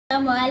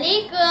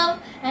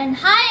Assalamualaikum and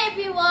hi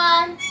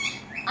everyone!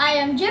 I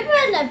am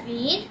Jibril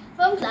Naveed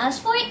from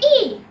class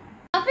 4E.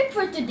 The topic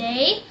for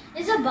today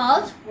is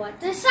about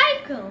water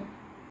cycle.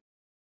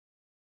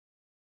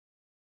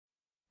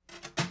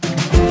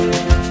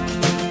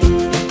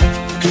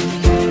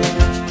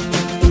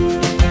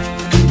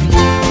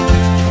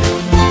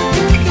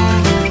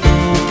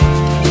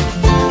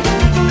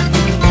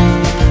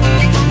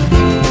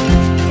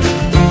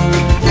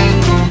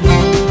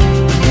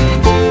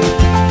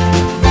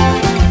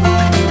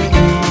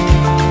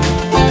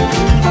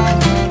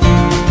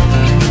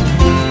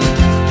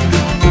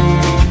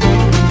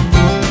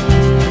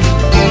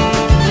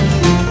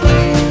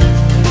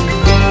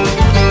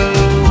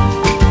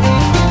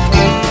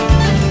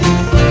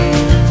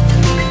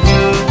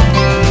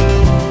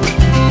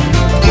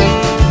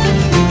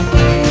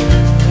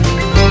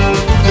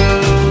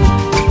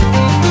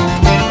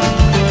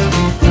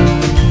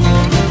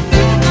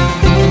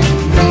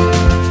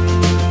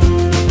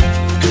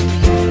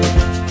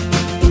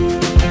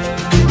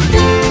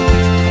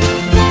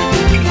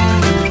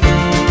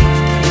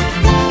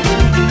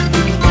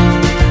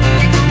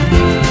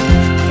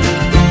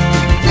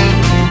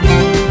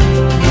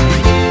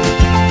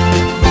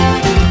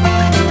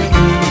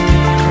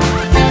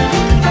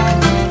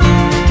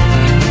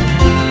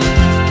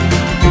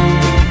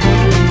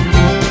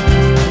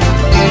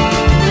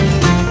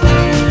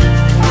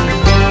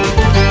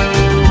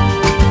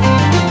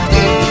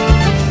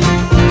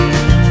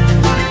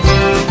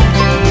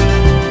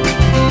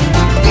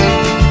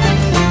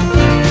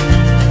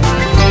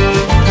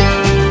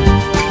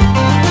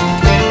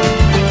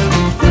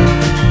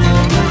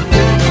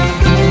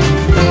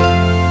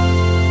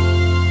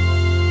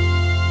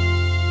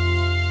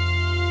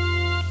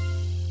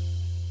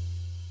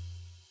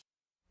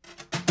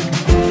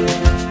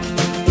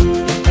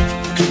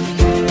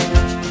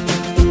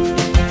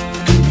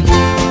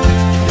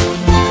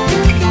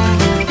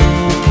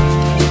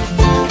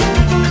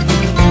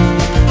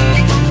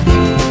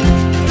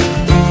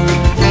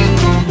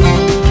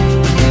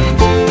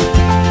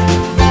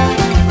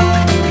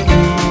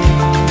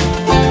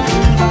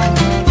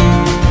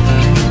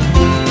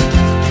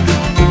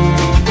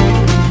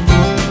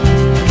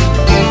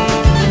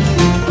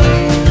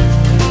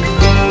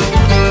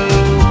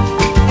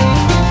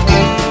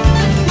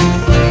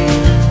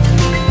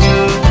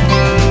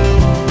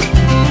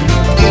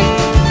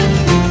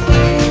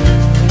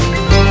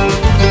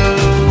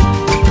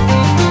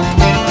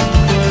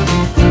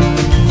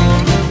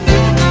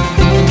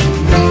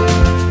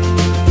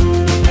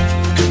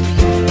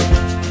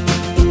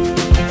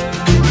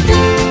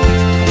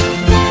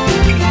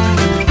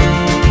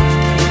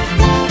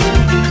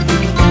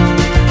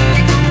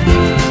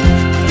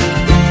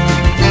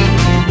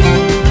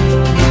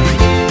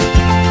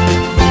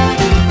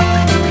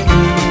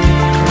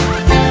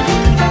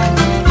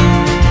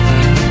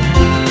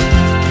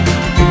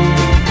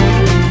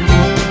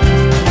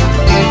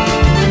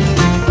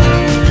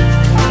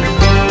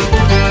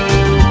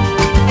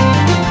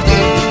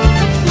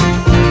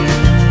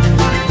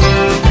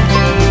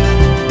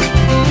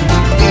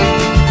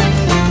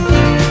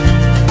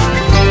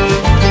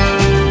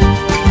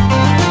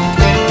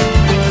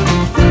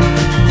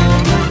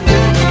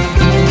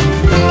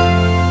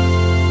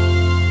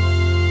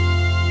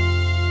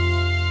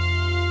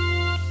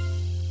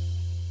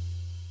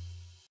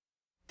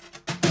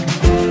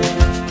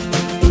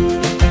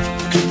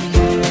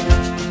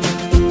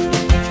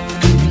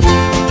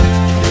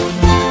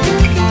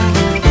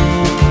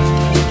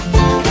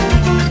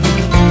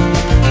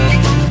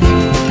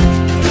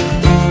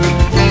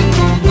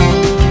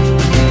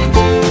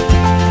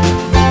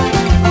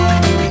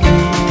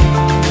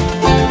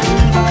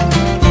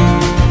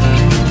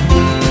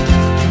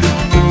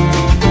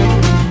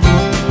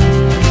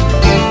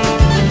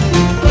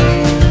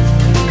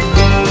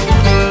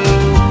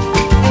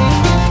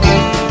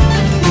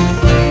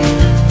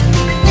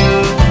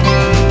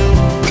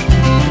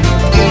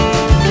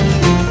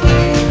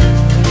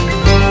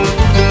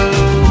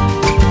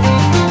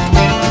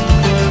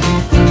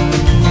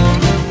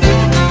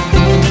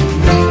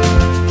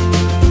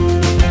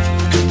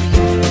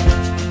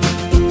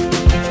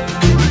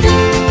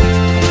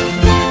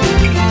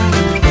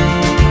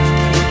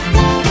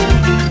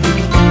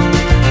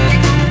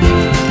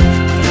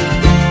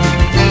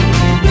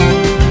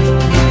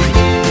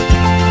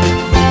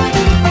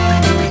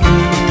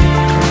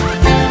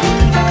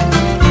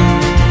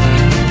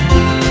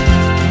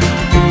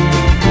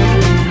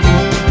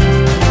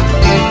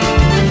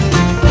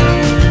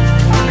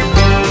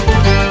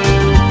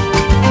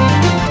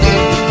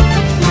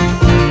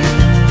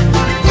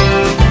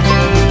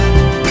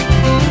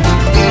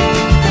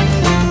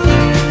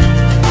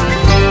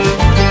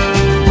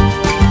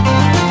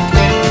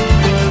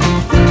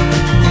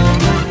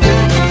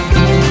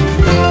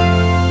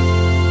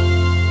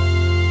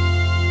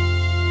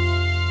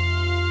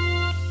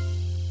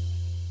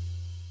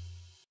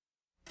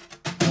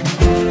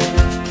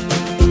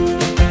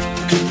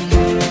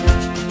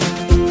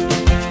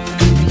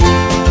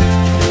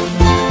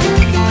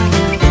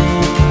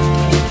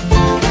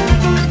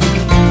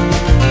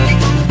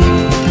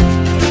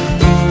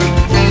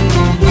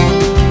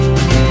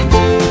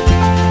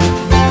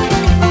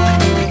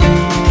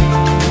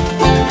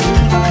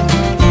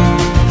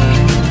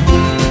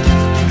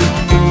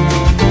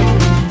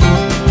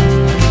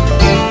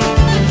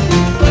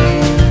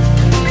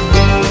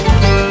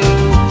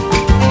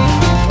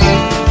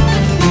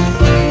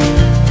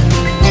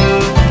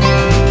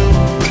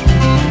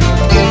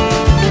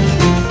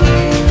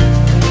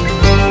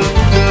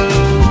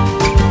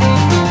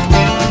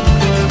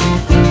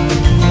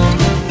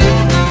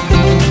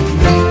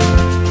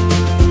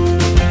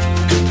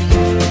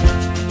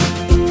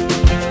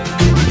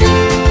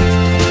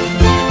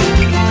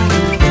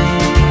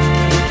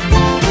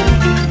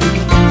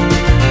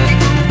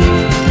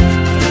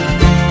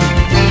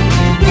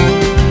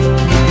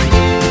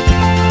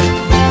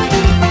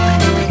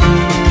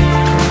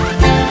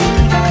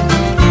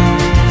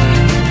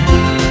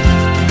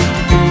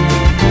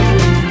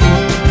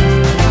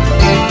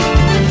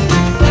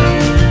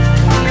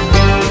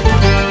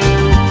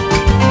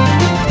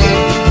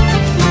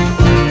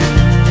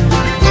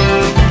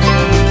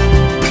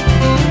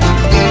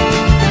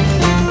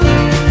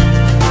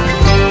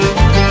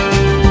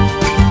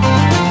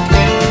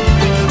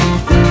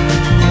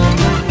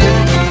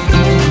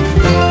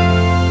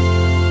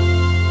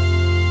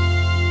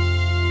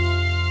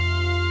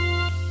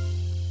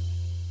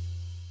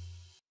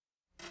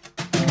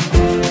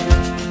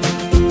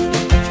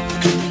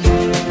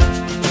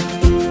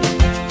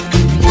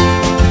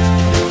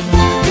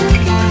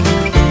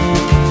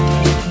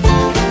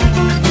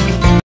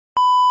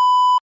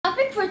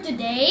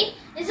 today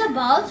is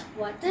about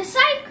water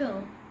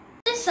cycle.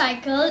 Water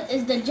cycle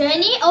is the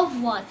journey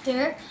of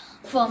water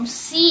from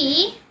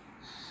sea,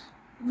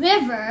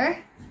 river,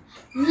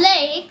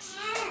 lakes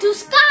to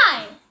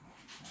sky,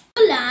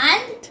 to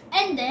land,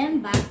 and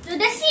then back to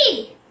the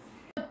sea.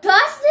 It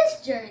does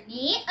this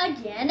journey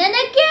again and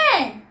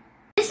again.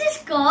 This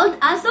is called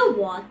as the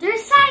water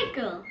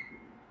cycle.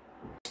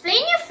 To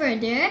explain you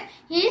further,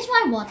 here is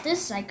my water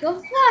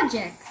cycle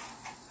project.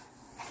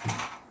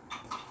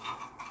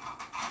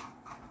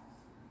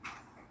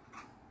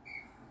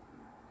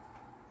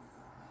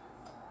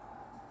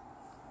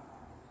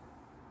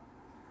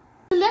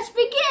 Let's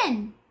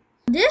begin.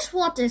 This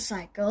water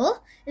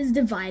cycle is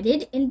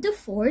divided into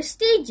 4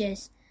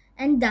 stages,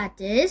 and that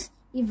is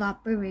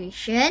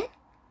evaporation,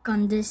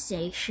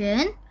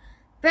 condensation,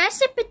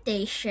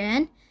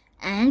 precipitation,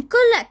 and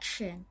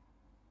collection.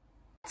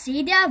 Let's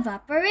see the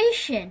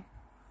evaporation.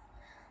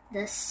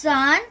 The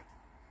sun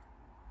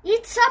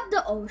eats up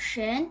the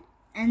ocean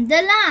and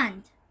the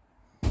land.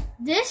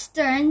 This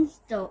turns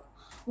the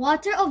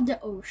water of the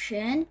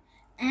ocean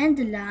and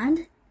the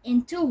land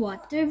into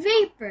water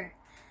vapor.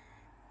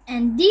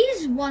 And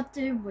these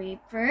water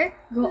vapor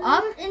go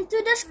up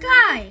into the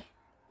sky,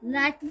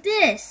 like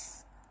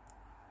this.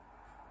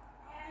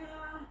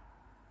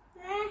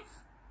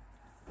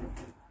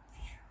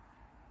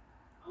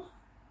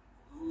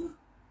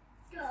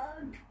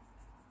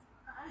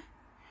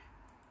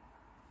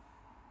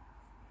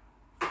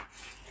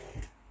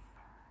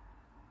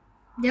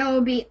 There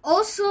will be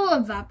also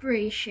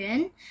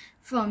evaporation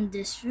from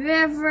this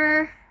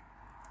river,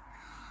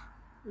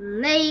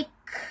 lake,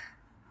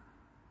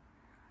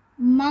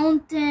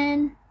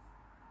 mountain,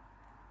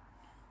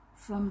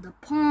 from the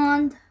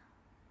pond,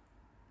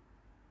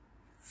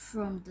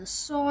 from the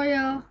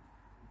soil,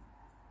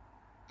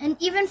 and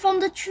even from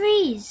the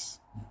trees.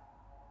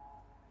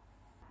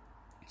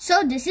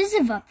 So this is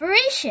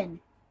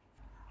evaporation.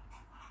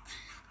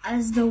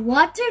 As the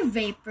water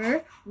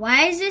vapor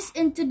rises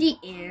into the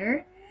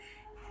air,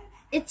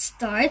 it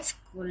starts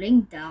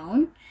cooling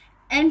down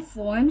and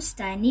forms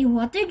tiny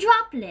water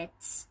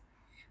droplets.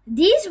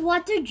 These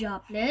water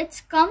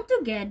droplets come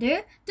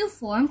together to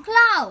form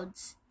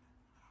clouds.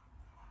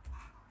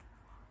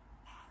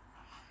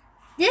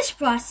 This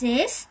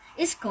process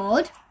is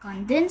called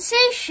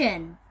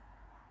condensation.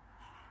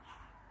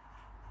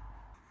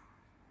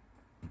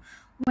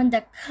 When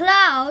the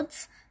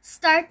clouds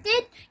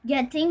started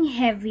getting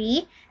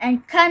heavy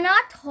and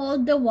cannot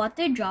hold the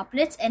water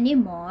droplets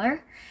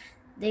anymore,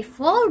 they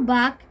fall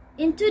back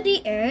into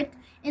the earth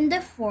in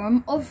the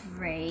form of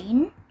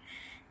rain,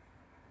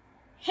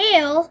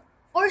 hail,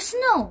 or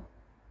snow.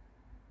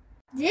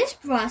 This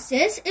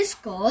process is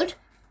called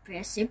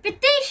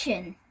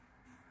precipitation.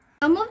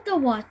 Some of the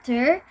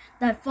water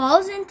that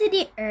falls into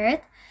the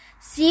earth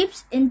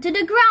seeps into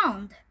the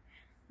ground.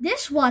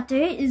 This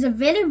water is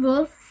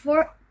available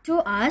to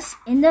us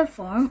in the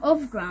form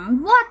of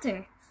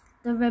groundwater.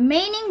 The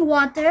remaining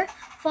water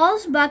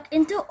falls back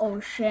into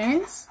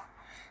oceans,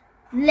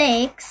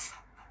 lakes,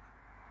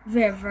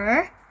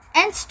 river,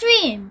 and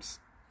streams,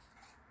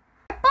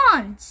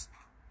 ponds.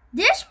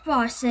 This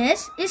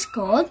process is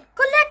called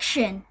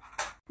collection.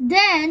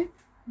 Then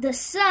the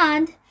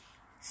sun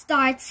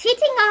starts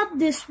heating up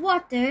this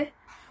water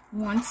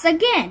once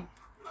again.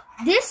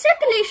 This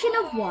circulation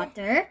of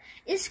water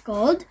is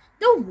called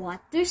the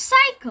water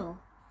cycle.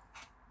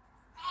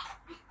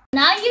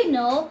 Now you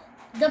know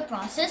the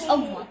process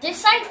of water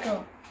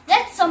cycle.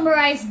 Let's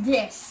summarize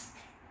this.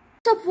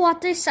 Of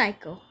water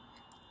cycle.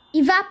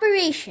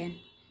 Evaporation.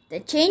 The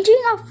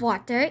changing of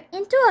water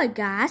into a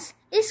gas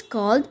is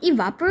called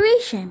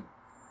evaporation.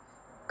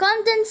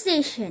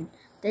 Condensation.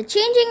 The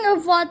changing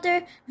of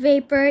water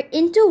vapor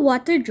into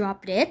water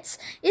droplets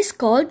is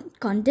called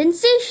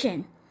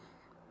condensation.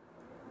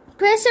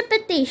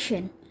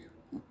 Precipitation.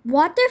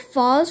 Water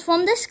falls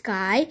from the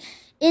sky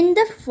in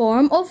the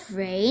form of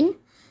rain,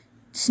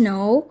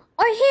 snow,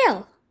 or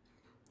hail.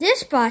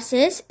 This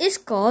process is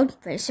called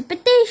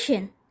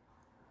precipitation.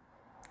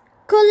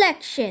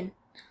 Collection.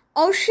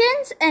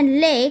 Oceans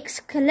and lakes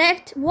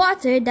collect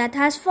water that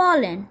has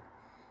fallen.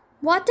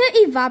 Water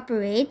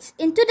evaporates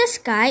into the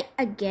sky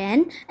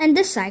again and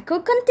the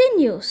cycle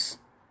continues.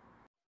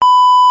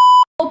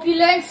 Hope you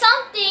learned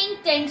something.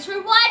 Thanks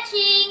for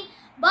watching.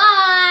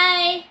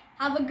 Bye.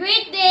 Have a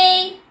great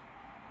day.